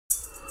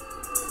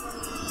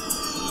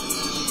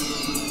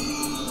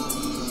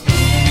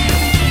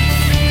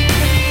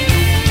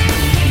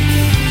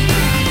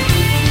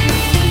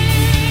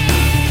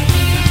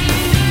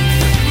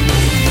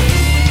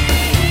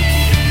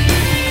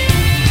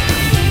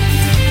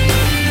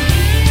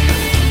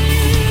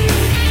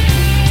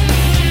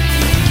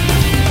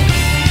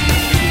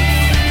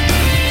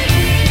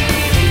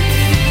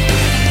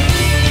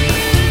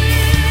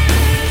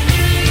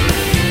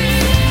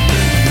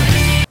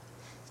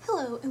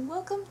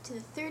to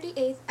the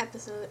 38th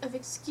episode of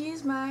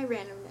Excuse My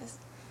Randomness.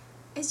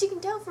 As you can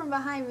tell from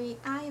behind me,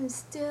 I am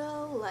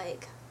still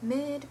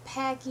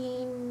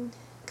mid-packing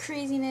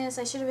craziness.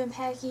 I should have been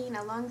packing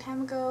a long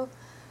time ago.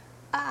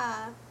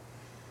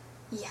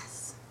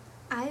 Yes,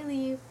 I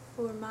leave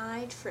for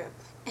my trip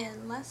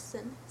in less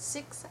than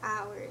 6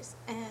 hours,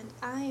 and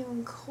I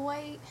am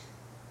quite,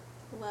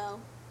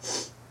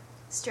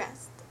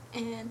 stressed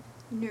and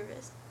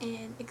nervous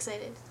and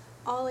excited.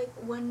 All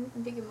one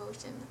big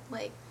emotion.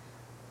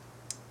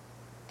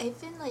 I've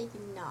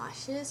been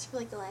nauseous for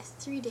the last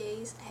 3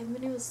 days. I haven't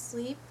been able to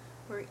sleep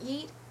or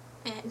eat,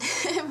 and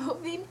I'm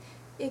hoping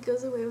it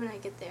goes away when I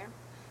get there.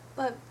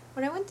 But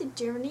when I went to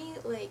Germany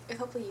a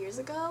couple of years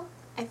ago,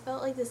 I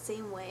felt the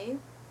same way.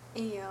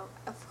 And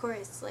of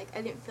course,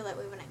 I didn't feel that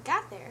way when I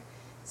got there.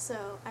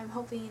 So I'm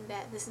hoping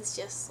that this is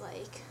just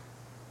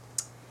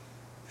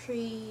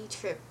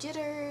pre-trip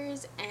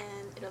jitters,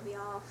 and it'll be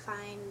all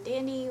fine and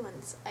dandy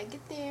once I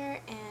get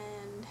there.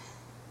 And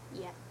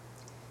yeah.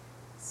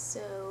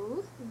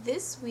 So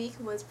this week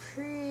was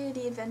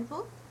pretty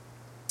eventful.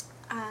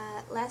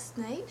 Last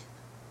night,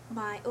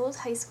 my old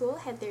high school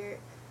had their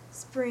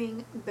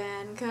spring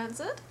band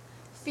concert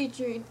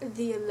featuring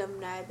the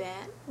alumni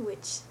band,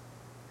 which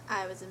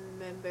I was a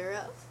member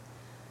of,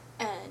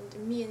 and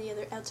me and the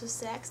other alto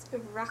sax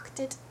rocked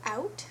it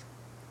out.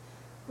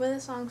 One of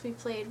the songs we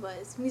played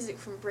was music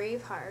from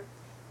Braveheart,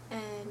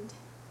 and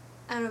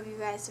I don't know if you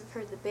guys have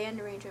heard the band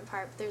arrangement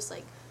part, but there's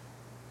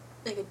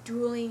a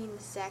dueling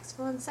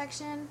saxophone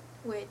section,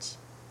 which,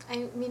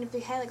 I mean, if we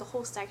had a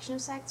whole section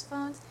of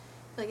saxophones,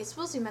 it's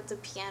supposed to be mezzo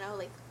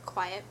piano,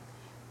 quiet,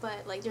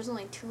 but there's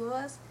only two of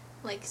us,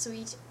 so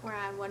each were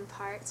on one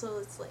part, so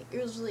it's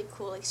it was really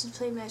cool. She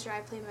played measure,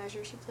 I played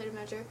measure, she played a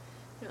measure,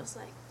 and it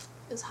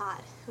was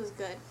hot, it was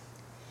good.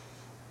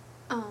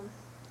 I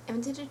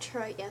went to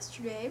Detroit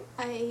yesterday.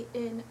 I ate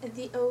in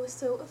the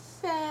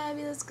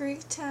oh-so-fabulous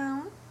Greek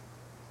town,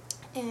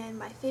 and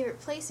my favorite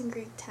place in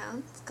Greek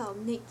town is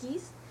called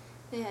Nikki's.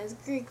 It has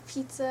Greek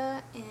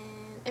pizza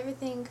and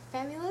everything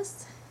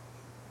fabulous.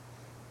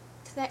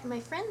 My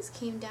friends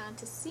came down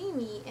to see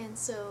me, and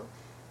so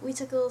we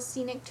took a little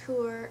scenic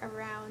tour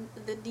around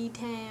the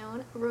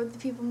D-town, rode the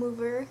People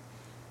Mover.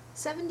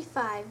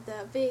 75,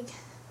 the big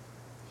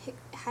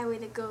highway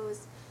that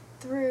goes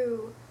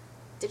through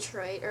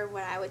Detroit, or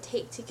what I would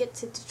take to get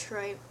to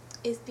Detroit,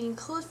 is being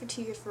closed for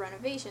 2 years for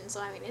renovation, so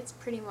I mean it's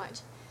pretty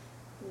much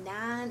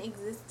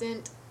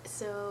non-existent.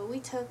 So we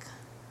took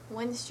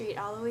one street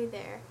all the way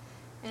there,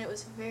 and it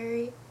was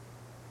very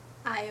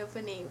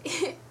eye-opening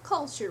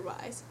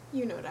culture-wise,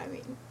 you know what I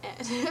mean.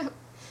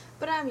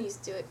 But I'm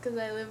used to it because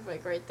I live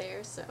right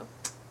there, so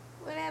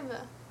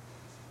whatever.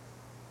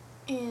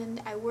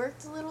 And I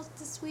worked a little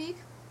this week,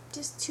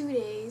 just 2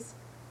 days,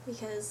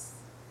 because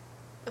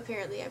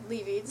apparently I'm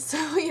leaving, so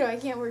I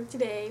can't work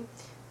today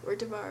or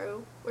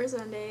tomorrow or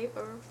Sunday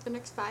or for the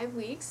next 5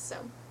 weeks.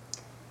 So,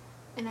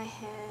 and I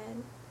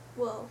had,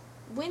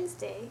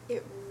 Wednesday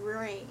it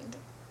rained,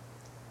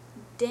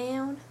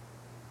 down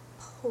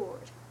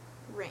poured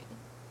rain,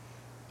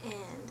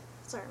 and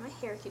sorry, my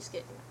hair keeps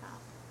getting in my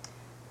mouth.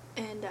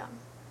 And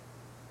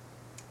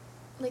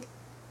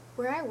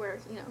where I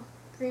work,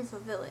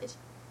 Greenfield Village,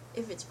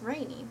 if it's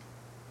raining,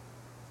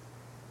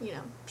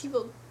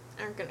 people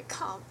aren't gonna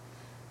come.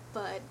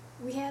 But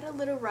we had a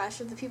little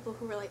rush of the people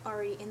who were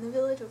already in the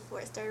village before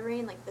it started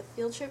raining, the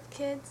field trip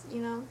kids, who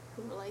were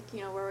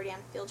we're already on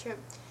a field trip.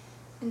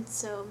 And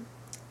so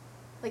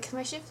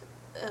my shift,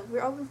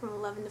 we're open from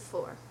 11 to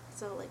 4,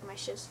 so my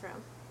shift's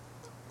from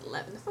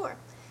 11 to 4.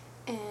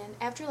 And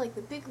after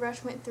the big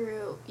rush went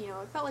through,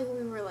 it felt we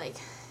were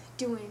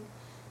doing,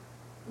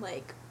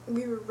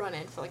 we were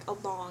running for a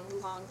long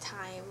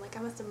time. I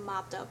must have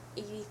mopped up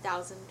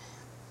 80,000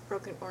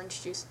 broken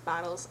orange juice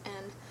bottles.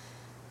 And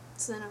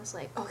so then I was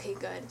okay,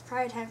 good, it's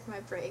probably time for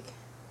my break.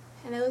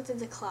 And I looked at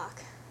the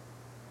clock.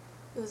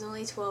 It was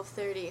only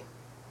 12:30.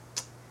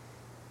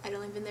 I'd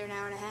only been there an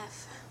hour and a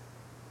half.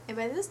 And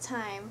by this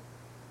time,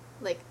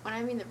 when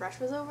I mean the rush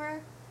was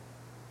over,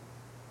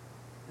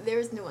 there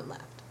was no one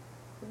left.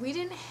 We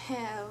didn't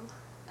have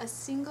a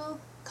single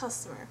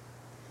customer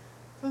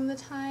from the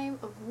time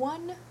of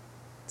 1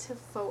 to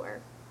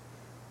 4,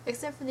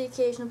 except for the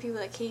occasional people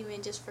that came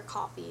in just for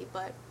coffee,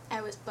 but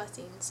I was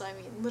busing, so I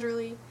mean,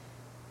 literally,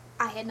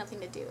 I had nothing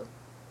to do.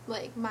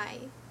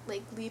 My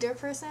leader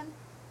person,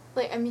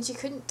 she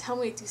couldn't tell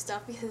me to do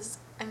stuff because,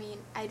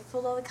 I'd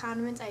filled all the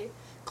condiments, I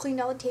cleaned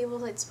all the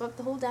tables, I'd swept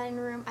the whole dining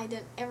room, I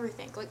did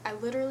everything. I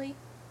literally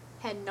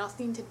had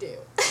nothing to do.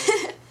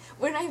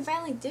 When I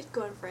finally did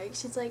go on break,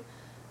 she's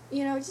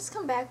just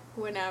come back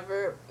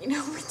whenever, we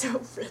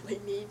don't really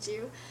need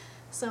you.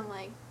 So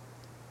I'm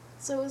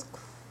so it was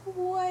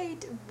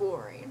quite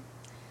boring.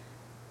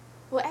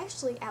 Well,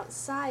 actually,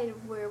 outside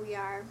of where we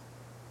are,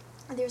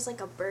 there's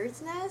a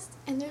bird's nest,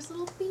 and there's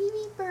little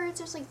baby birds.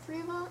 There's 3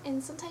 of them,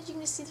 and sometimes you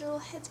can just see their little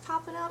heads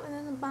popping up, and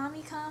then the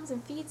mommy comes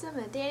and feeds them,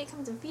 and the daddy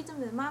comes and feeds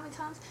them, and the mommy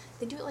comes.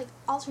 They do it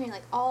alternating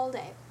all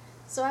day.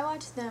 So I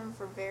watched them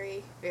for a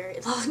very, very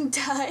long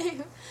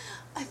time.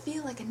 I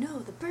feel like I know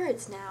the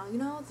birds now, you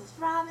know, the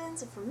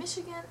robins are from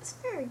Michigan. It's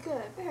very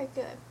good, very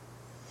good.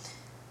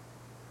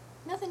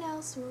 Nothing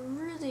else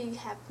really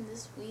happened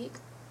this week.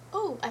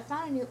 Oh, I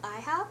found a new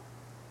IHOP,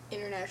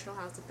 International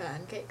House of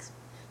Pancakes.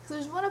 So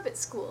there's one up at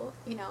school,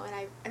 you know, and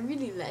I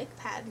really like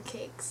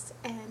pancakes.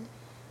 And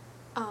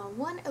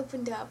one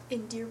opened up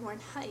in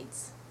Dearborn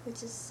Heights,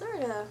 which is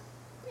sort of,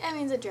 I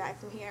mean, it's a drive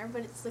from here,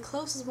 but it's the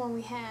closest one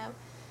we have.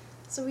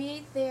 So we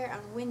ate there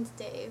on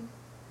Wednesday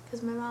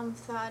because my mom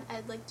thought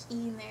I'd like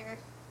eating there,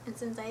 and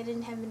since I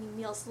didn't have any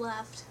meals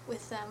left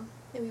with them,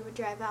 then we would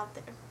drive out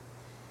there.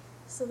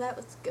 So that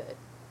was good.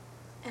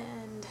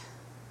 And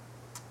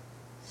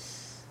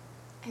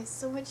I have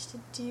so much to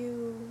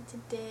do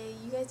today.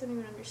 You guys don't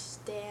even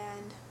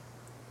understand.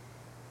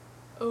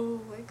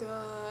 Oh my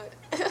god.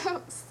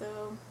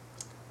 So,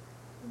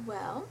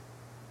 well,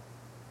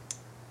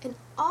 and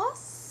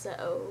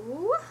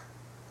also,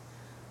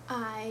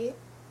 I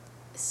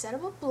set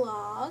up a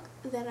blog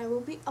that I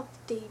will be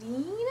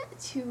updating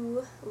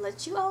to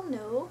let you all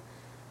know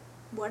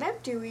what I'm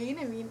doing.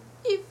 I mean,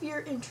 if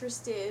you're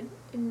interested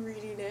in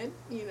reading it,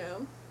 you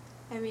know.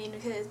 I mean,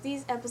 because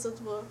these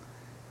episodes will,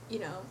 you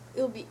know,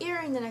 it'll be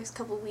airing the next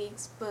couple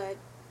weeks, but,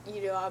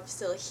 you know, I'm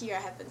still here.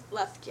 I haven't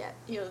left yet.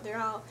 You know,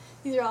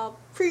 these are all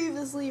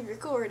previously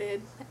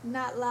recorded,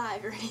 not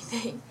live or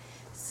anything.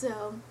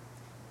 So,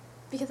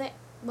 because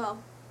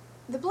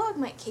the blog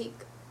might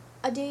take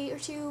a day or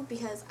two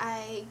because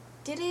I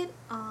did it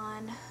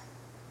on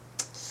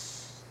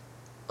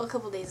a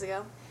couple days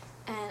ago,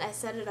 and I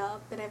set it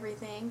up and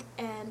everything,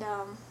 and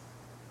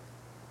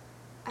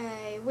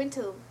I went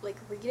to like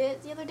read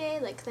it the other day,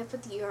 like 'cause I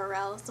put the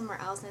URL somewhere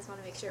else and I just want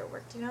to make sure it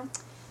worked, you know,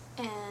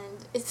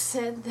 and it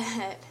said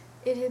that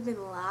it had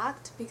been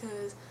locked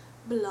because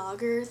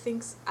Blogger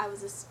thinks I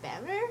was a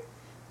spammer.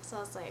 So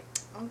I was like,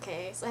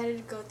 okay. So I had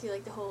to go through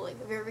like the whole like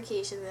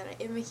verification that I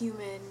am a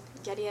human,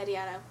 yada yada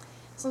yada.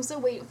 So I'm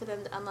still waiting for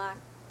them to unlock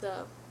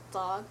the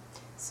blog.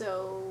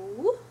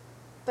 So,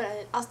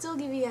 but I'll still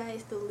give you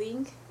guys the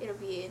link. It'll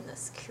be in the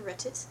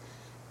credits,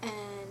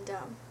 and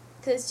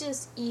cause it's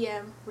just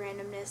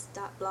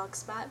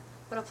emrandomness.blogspot,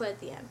 but I'll put it at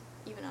the end,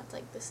 even though it's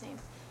like the same.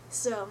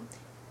 So,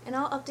 and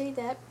I'll update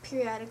that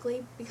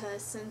periodically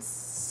because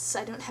since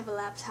I don't have a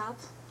laptop,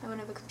 I don't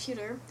have a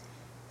computer.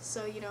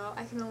 So, you know,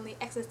 I can only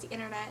access the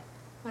internet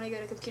when I go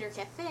to a computer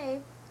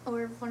cafe,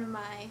 or if one of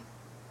my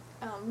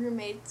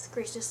roommates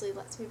graciously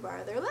lets me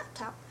borrow their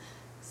laptop.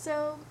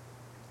 So,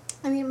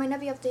 I mean, it might not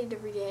be updated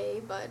every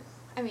day, but,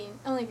 I mean,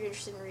 only if you're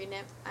interested in reading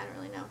it. I don't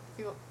really know if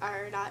you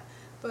are or not,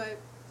 but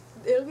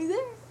it'll be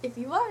there if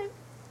you want it.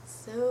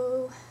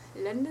 So,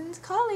 London's calling.